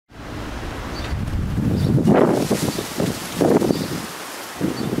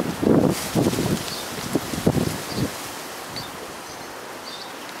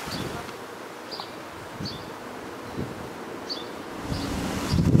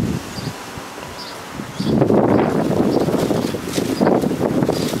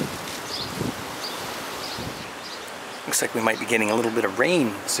looks like we might be getting a little bit of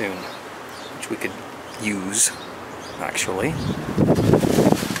rain soon, which we could use, actually.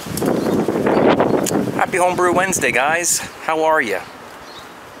 Happy Homebrew Wednesday, guys. How are you?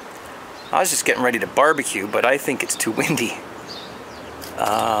 I was just getting ready to barbecue, but I think it's too windy.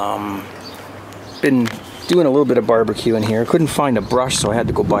 Been doing a little bit of barbecue in here. Couldn't find a brush, so I had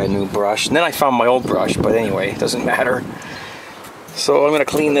to go buy a new brush. And then I found my old brush, but anyway, it doesn't matter. So I'm going to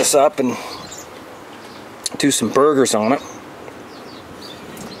clean this up and do some burgers on it.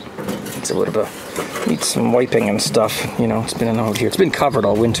 It's a little bit, needs some wiping and stuff. You know, it's been out here. It's been covered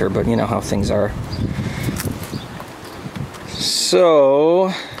all winter, but you know how things are.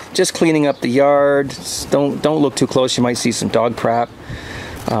 So, just cleaning up the yard. Don't look too close. You might see some dog crap.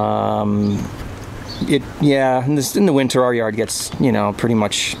 Yeah, in the winter our yard gets, you know, pretty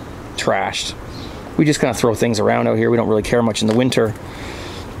much trashed. We just kind of throw things around out here. We don't really care much in the winter.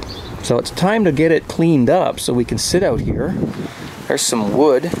 So it's time to get it cleaned up so we can sit out here. There's some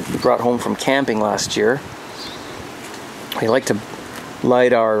wood we brought home from camping last year. We like to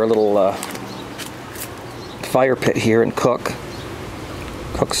light our little fire pit here and cook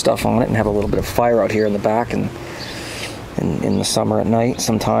stuff on it and have a little bit of fire out here in the back and in the summer at night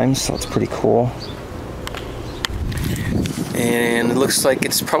sometimes, so it's pretty cool. And it looks like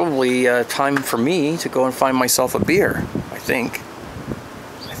it's probably time for me to go and find myself a beer, I think.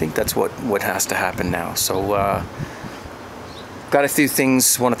 I think that's what has to happen now. So, got a few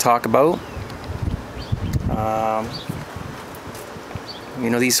things I want to talk about. You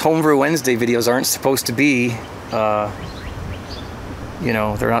know, these Homebrew Wednesday videos aren't supposed to be, you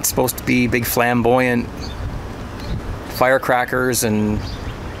know, they're not supposed to be big flamboyant firecrackers and,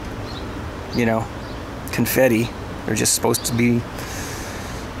 you know, confetti. They're just supposed to be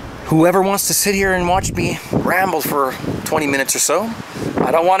whoever wants to sit here and watch me ramble for 20 minutes or so. I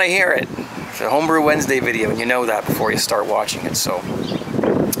don't want to hear it. It's a Homebrew Wednesday video, and you know that before you start watching it. So,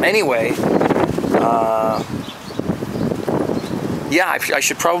 anyway, yeah, I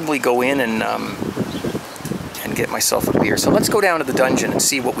should probably go in and get myself a beer. So let's go down to the dungeon and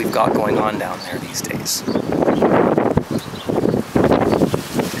see what we've got going on down there these days.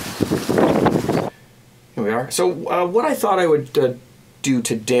 Here we are. So what I thought I would do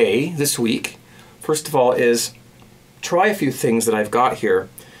today, this week, first of all, is try a few things that I've got here.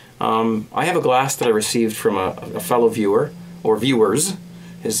 I have a glass that I received from a fellow viewer, or viewers,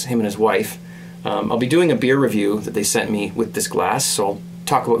 him and his wife. I'll be doing a beer review that they sent me with this glass, so I'll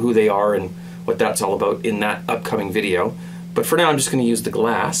talk about who they are and what that's all about in that upcoming video. But for now, I'm just going to use the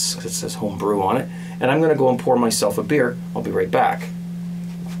glass, because it says Homebrew on it, and I'm going to go and pour myself a beer. I'll be right back.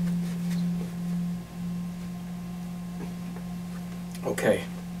 Okay.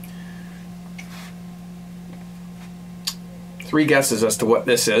 3 guesses as to what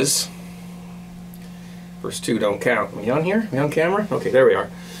this is. First 2 don't count. Are we on here? Are we on camera? Okay, there we are.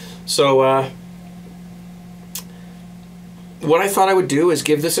 So, what I thought I would do is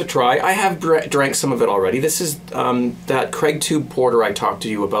give this a try. I have drank some of it already. This is that CraigTube porter I talked to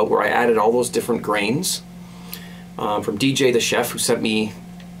you about, where I added all those different grains from DJ the chef, who sent me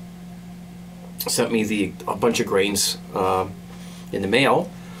a bunch of grains in the mail.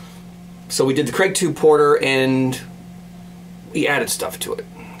 So we did the CraigTube porter and we added stuff to it.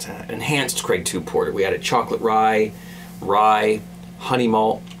 It's an enhanced CraigTube porter. We added chocolate rye, honey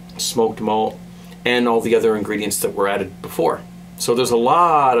malt, smoked malt, and all the other ingredients that were added before. So there's a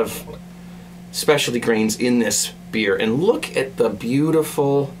lot of specialty grains in this beer. And look at the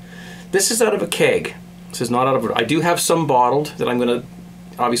beautiful... This is out of a keg. This is not out of... I do have some bottled that I'm going to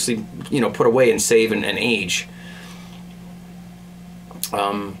obviously, you know, put away and save and age.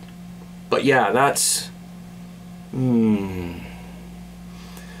 But yeah, that's...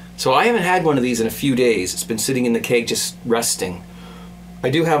 So I haven't had one of these in a few days. It's been sitting in the keg just resting. I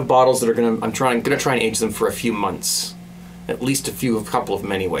do have bottles that are gonna try and age them for a few months, at least a couple of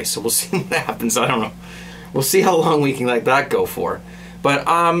them anyway. So we'll see what happens. I don't know. We'll see how long we can let that go for. But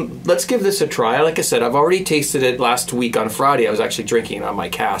let's give this a try. Like I said, I've already tasted it last week on Friday. I was actually drinking it on my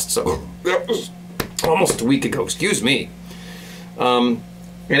cast, so that was almost a week ago. Excuse me.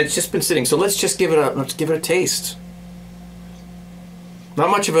 And it's just been sitting. So let's give it a taste. Not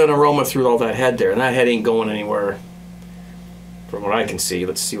much of an aroma through all that head there, and that head ain't going anywhere. From what I can see.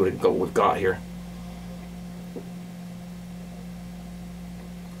 Let's see what we've got here.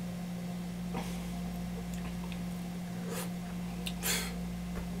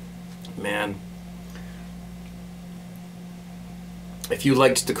 Man. If you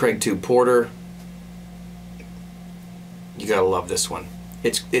liked the CraigTube porter, you gotta love this one.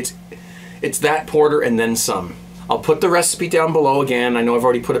 It's that porter and then some. I'll put the recipe down below again. I know I've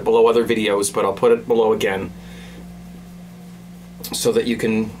already put it below other videos, but I'll put it below again. so that you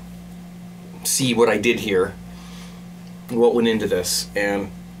can see what I did here, what went into this.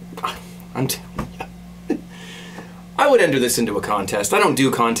 And I would enter this into a contest. I don't do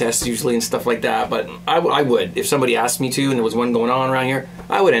contests usually and stuff like that, but I would. If somebody asked me to and there was one going on around here,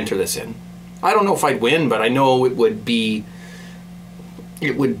 I would enter this in. I don't know if I'd win, but I know it would be,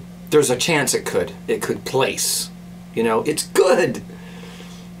 there's a chance it could place. You know, it's good.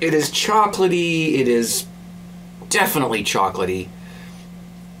 It is chocolatey, it is definitely chocolatey,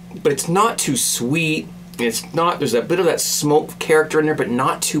 but it's not too sweet. It's not, there's a bit of that smoke character in there, but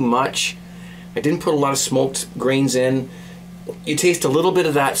not too much. I didn't put a lot of smoked grains in. You taste a little bit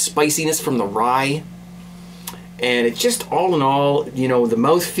of that spiciness from the rye. And it's just all in all, you know, the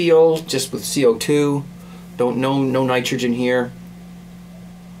mouthfeel, just with CO2. No nitrogen here.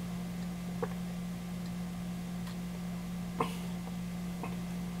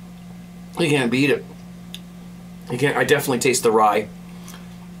 You can't beat it. You can't, I definitely taste the rye.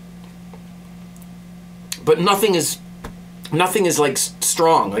 But nothing is like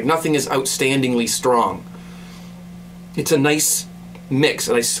strong. Like nothing is outstandingly strong. It's a nice mix,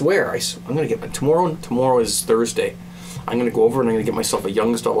 and I swear, I'm gonna get my tomorrow is Thursday. I'm gonna go over and I'm gonna get myself a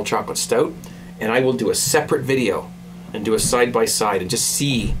Young's Double Chocolate Stout, and I will do a separate video and do a side by side and just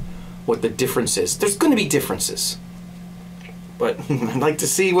see what the difference is. There's gonna be differences, but I'd like to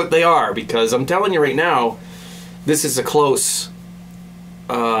see what they are, because I'm telling you right now, this is a close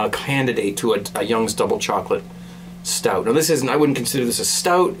candidate to a Young's Double Chocolate Stout. Now this isn't, I wouldn't consider this a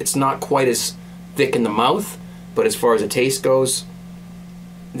stout. It's not quite as thick in the mouth, but as far as the taste goes,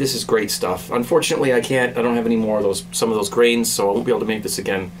 this is great stuff. Unfortunately, I don't have any more of those, some of those grains, so I won't be able to make this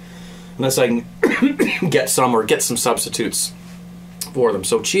again unless I can get some, or get some substitutes for them.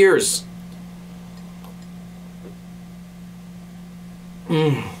 So cheers.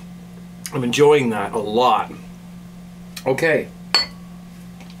 I'm enjoying that a lot. Okay.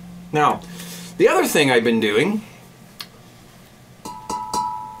 Now, the other thing I've been doing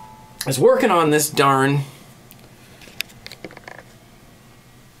is working on this darn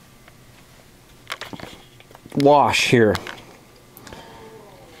wash here.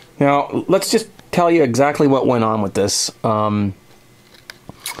 Now, let's just tell you exactly what went on with this. I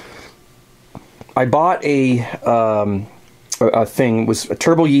bought a thing. It was a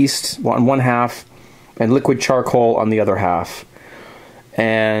turbo yeast on one half and liquid charcoal on the other half.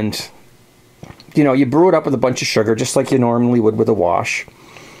 And, you know, you brew it up with a bunch of sugar, just like you normally would with a wash.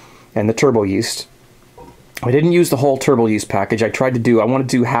 And the turbo yeast. I didn't use the whole turbo yeast package. I want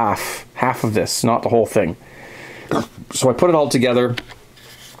to do half of this, not the whole thing. So I put it all together,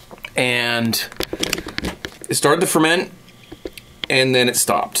 and it started to ferment, and then it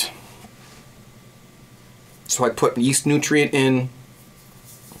stopped. So I put yeast nutrient in,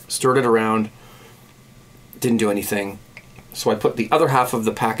 stirred it around, didn't do anything. So I put the other half of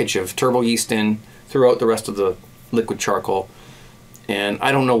the package of turbo yeast in, threw out the rest of the liquid charcoal, and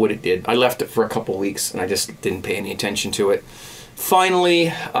I don't know what it did. I left it for a couple weeks, and I just didn't pay any attention to it. Finally,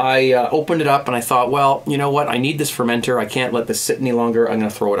 I opened it up, and I thought, well, you know what? I need this fermenter. I can't let this sit any longer. I'm going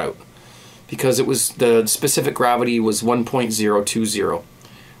to throw it out. Because it was, the specific gravity was 1.020.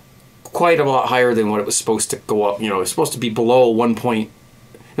 Quite a lot higher than what it was supposed to go up. You know, it was supposed to be below 1. It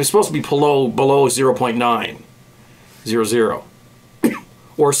was supposed to be below 0.900.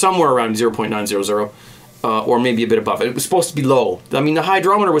 Or somewhere around 0.900. Or maybe a bit above it. It was supposed to be low. I mean, the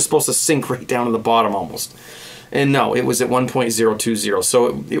hydrometer was supposed to sink right down to the bottom almost. And no, it was at 1.020.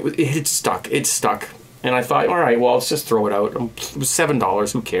 So it stuck. It stuck. And I thought, all right, well, let's just throw it out. It was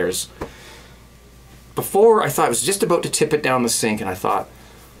 $7. Who cares? Before, I thought I was just about to tip it down the sink, and I thought,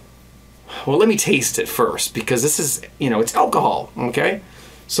 well, let me taste it first, because this is, you know, it's alcohol, okay?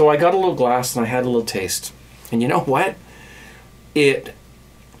 So I got a little glass, and I had a little taste. And you know what? It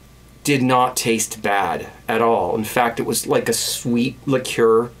did not taste bad at all. In fact, it was like a sweet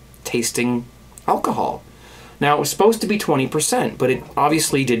liqueur tasting alcohol. Now, it was supposed to be 20%, but it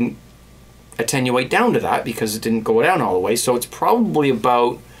obviously didn't attenuate down to that because it didn't go down all the way. So it's probably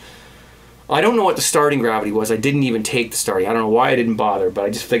about, I don't know what the starting gravity was. I didn't even take the starting. I don't know why I didn't bother, but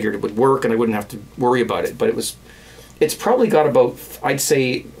I just figured it would work and I wouldn't have to worry about it. But it's probably got about, I'd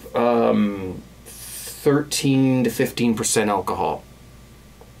say, 13 to 15% alcohol.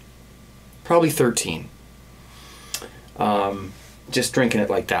 Probably 13. Just drinking it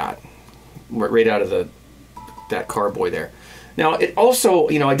like that, right out of that carboy there. Now, it also,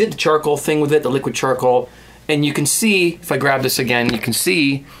 you know, I did the charcoal thing with it, the liquid charcoal, and you can see, if I grab this again, you can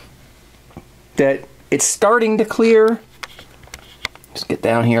see that it's starting to clear. Just get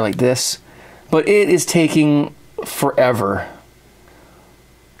down here like this. But it is taking forever.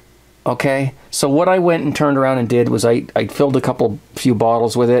 Okay, so what I went and turned around and did was I filled a few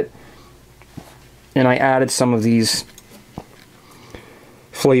bottles with it, and I added some of these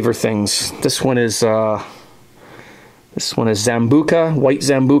flavor things. This one is Zambuca, white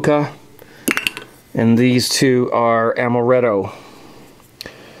Zambuca, and these two are Amaretto.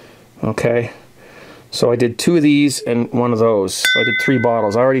 Okay, so I did 2 of these and 1 of those. So I did 3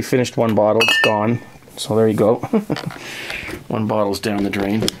 bottles. I already finished 1 bottle, it's gone. So there you go. 1 bottle's down the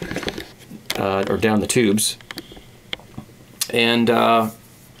drain, or down the tubes. And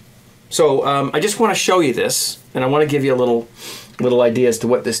so I just want to show you this, and I want to give you a little idea as to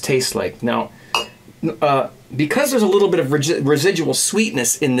what this tastes like. Now, because there's a little bit of residual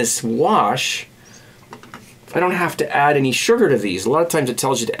sweetness in this wash, I don't have to add any sugar to these. A lot of times it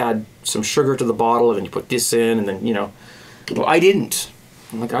tells you to add some sugar to the bottle, and then you put this in, and then, you know. Well, I didn't.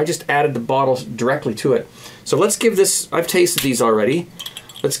 Like, I just added the bottle directly to it. So let's give this, I've tasted these already.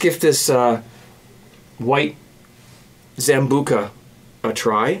 Let's give this white Zambuca a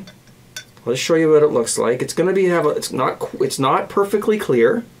try. Let's show you what it looks like. It's going to be it's not perfectly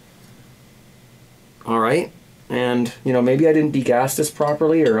clear. All right, and you know, maybe I didn't degas this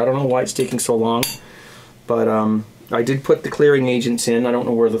properly, or I don't know why it's taking so long. But I did put the clearing agents in. I don't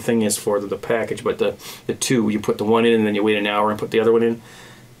know where the thing is for the package, but the 2, you put the 1 in and then you wait an hour and put the other one in.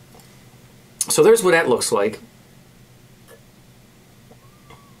 So there's what that looks like.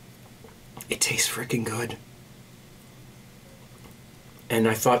 It tastes freaking good. And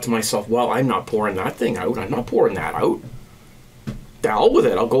I thought to myself, well, I'm not pouring that thing out. I'm not pouring that out. The hell with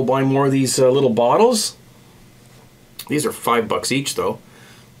it. I'll go buy more of these little bottles. These are $5 each, though.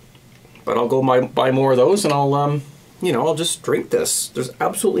 But I'll go buy more of those, and I'll, you know, I'll just drink this. There's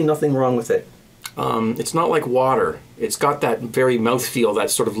absolutely nothing wrong with it. It's not like water. It's got that very mouthfeel,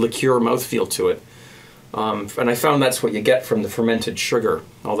 that sort of liqueur mouthfeel to it. And I found that's what you get from the fermented sugar.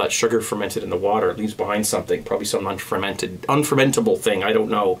 All that sugar fermented in the water. It leaves behind something, probably some unfermentable thing. I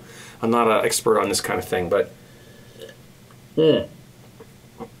don't know. I'm not an expert on this kind of thing, but this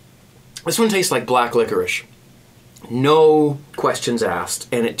one tastes like black licorice. No questions asked,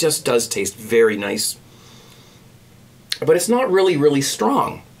 and it just does taste very nice. But it's not really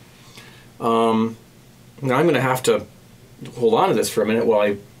strong. Now I'm going to have to hold on to this for a minute while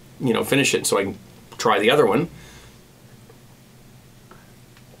I, you know, finish it so I can try the other one.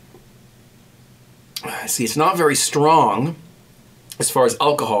 See, it's not very strong as far as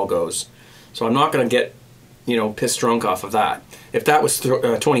alcohol goes, so I'm not going to get, you know, pissed drunk off of that. If that was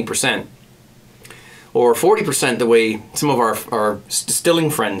 20%, or 40% the way some of our distilling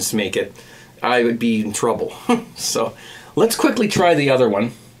friends make it, I would be in trouble. So let's quickly try the other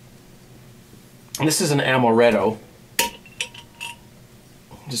one. This is an Amaretto.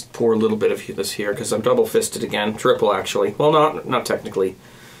 Just pour a little bit of this here because I'm double-fisted again. Triple, actually. Well, not technically.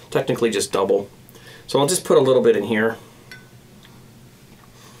 Technically just double. So I'll just put a little bit in here.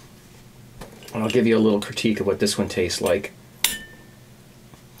 And I'll give you a little critique of what this one tastes like.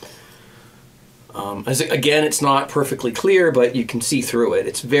 Again, it's not perfectly clear, but you can see through it.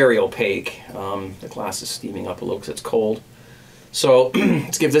 It's very opaque. The glass is steaming up a little because it's cold. So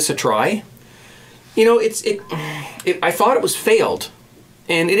let's give this a try. You know, I thought it was failed,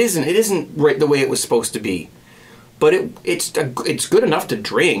 and it isn't. It isn't right the way it was supposed to be. But it's good enough to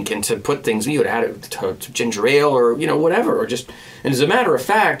drink and to put things. You would add it to ginger ale or, you know, whatever, or just. And as a matter of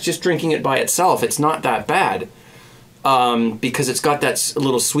fact, just drinking it by itself, it's not that bad, because it's got that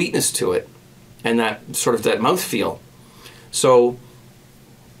little sweetness to it. And that sort of that mouthfeel. So,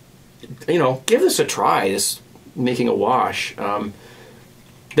 you know, give this a try, this making a wash.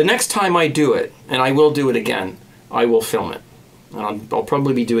 The next time I do it, and I will do it again, I will film it. I'll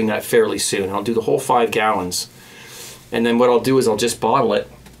probably be doing that fairly soon. I'll do the whole 5 gallons. And then what I'll do is I'll just bottle it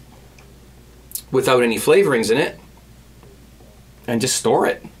without any flavorings in it and just store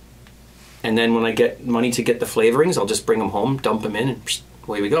it. And then when I get money to get the flavorings, I'll just bring them home, dump them in, and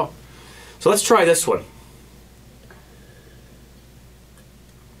away we go. So let's try this one.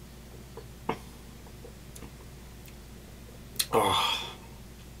 Oh.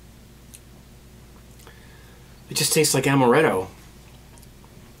 It just tastes like Amaretto.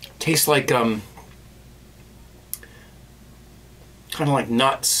 Tastes like kind of like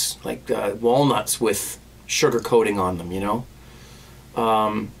nuts, like walnuts with sugar coating on them, you know?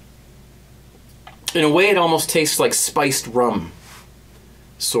 In a way it almost tastes like spiced rum.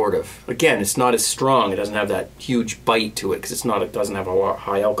 Sort of. Again, it's not as strong. It doesn't have that huge bite to it because it doesn't have a lot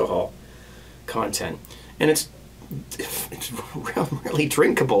high alcohol content, and it's really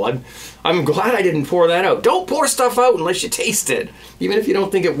drinkable. I'm glad I didn't pour that out. Don't pour stuff out unless you taste it, even if you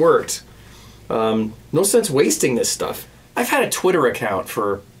don't think it worked. No sense wasting this stuff. I've had a Twitter account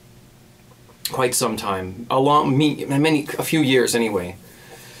for quite some time, a few years anyway,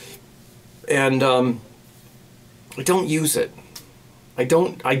 and I don't use it. I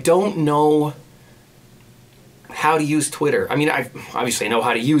don't know how to use Twitter. I mean, I obviously know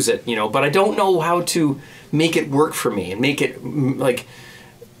how to use it, you know, but I don't know how to make it work for me and make it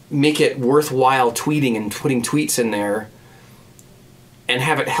worthwhile tweeting and putting tweets in there and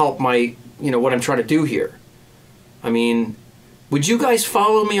have it help my, you know, what I'm trying to do here. I mean, would you guys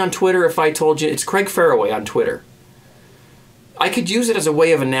follow me on Twitter if I told you? It's Craig Faraway on Twitter. I could use it as a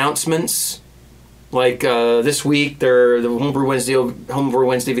way of announcements. Like this week, the Homebrew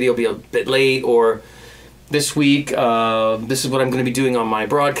Wednesday video will be a bit late, or this week, this is what I'm going to be doing on my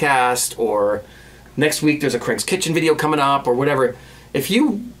broadcast, or next week there's a Craig's Kitchen video coming up, or whatever. If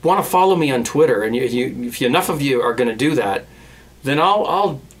you want to follow me on Twitter, and if enough of you are going to do that, then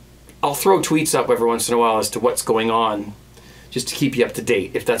I'll throw tweets up every once in a while as to what's going on, just to keep you up to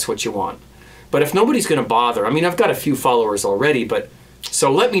date, if that's what you want. But if nobody's going to bother, I mean, I've got a few followers already, but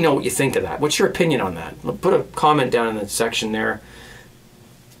so let me know what you think of that. What's your opinion on that? Put a comment down in the section there.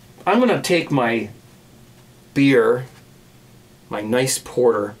 I'm going to take my beer, my nice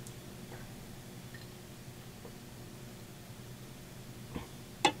porter,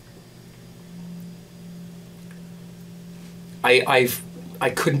 I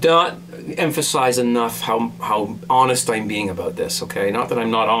could not emphasize enough how honest I'm being about this, okay? Not that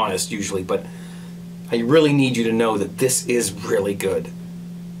I'm not honest usually, but I really need you to know that this is really good.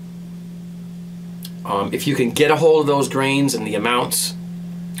 If you can get a hold of those grains and the amounts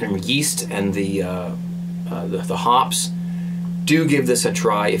and yeast and the hops, do give this a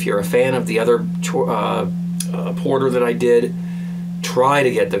try. If you're a fan of the other porter that I did, try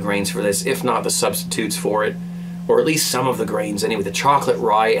to get the grains for this, if not the substitutes for it, or at least some of the grains. Anyway, the chocolate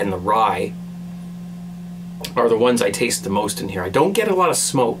rye and the rye are the ones I taste the most in here. I don't get a lot of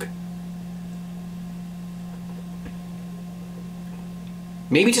smoke.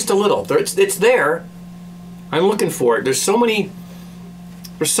 Maybe just a little. It's there. I'm looking for it. There's so many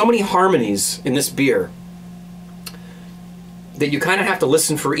harmonies in this beer that you kind of have to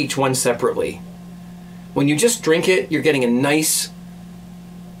listen for each one separately. When you just drink it, you're getting a nice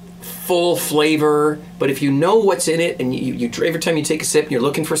full flavor, but if you know what's in it and you every time you take a sip and you're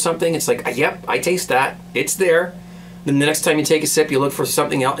looking for something, it's like, yep, I taste that. It's there. Then the next time you take a sip, you look for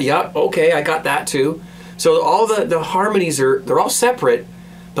something else. Yep, okay, I got that too. So all the harmonies they're all separate,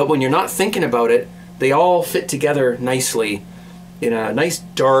 but when you're not thinking about it, they all fit together nicely in a nice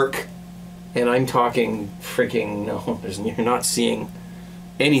dark, and I'm talking freaking, no, you're not seeing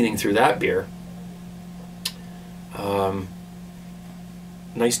anything through that beer.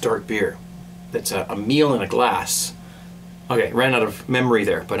 Nice dark beer. That's a meal in a glass. Okay, ran out of memory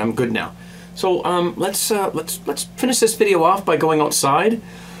there, but I'm good now. So let's finish this video off by going outside. I'm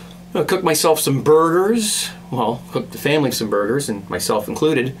gonna cook myself some burgers. Well, cook the family some burgers, and myself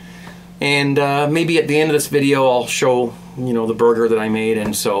included. And maybe at the end of this video, I'll show, you know, the burger that I made.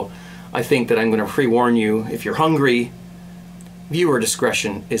 And so I think that I'm going to pre-warn you, if you're hungry, viewer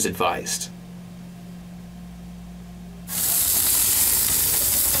discretion is advised.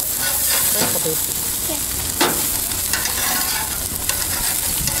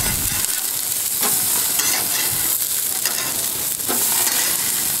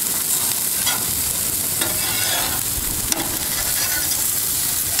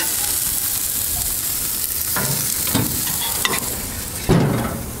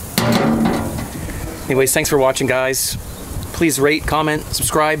 Anyways, thanks for watching, guys. Please rate, comment,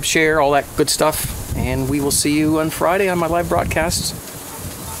 subscribe, share, all that good stuff. And we will see you on Friday on my live broadcast.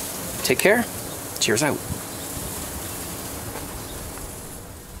 Take care. Cheers out.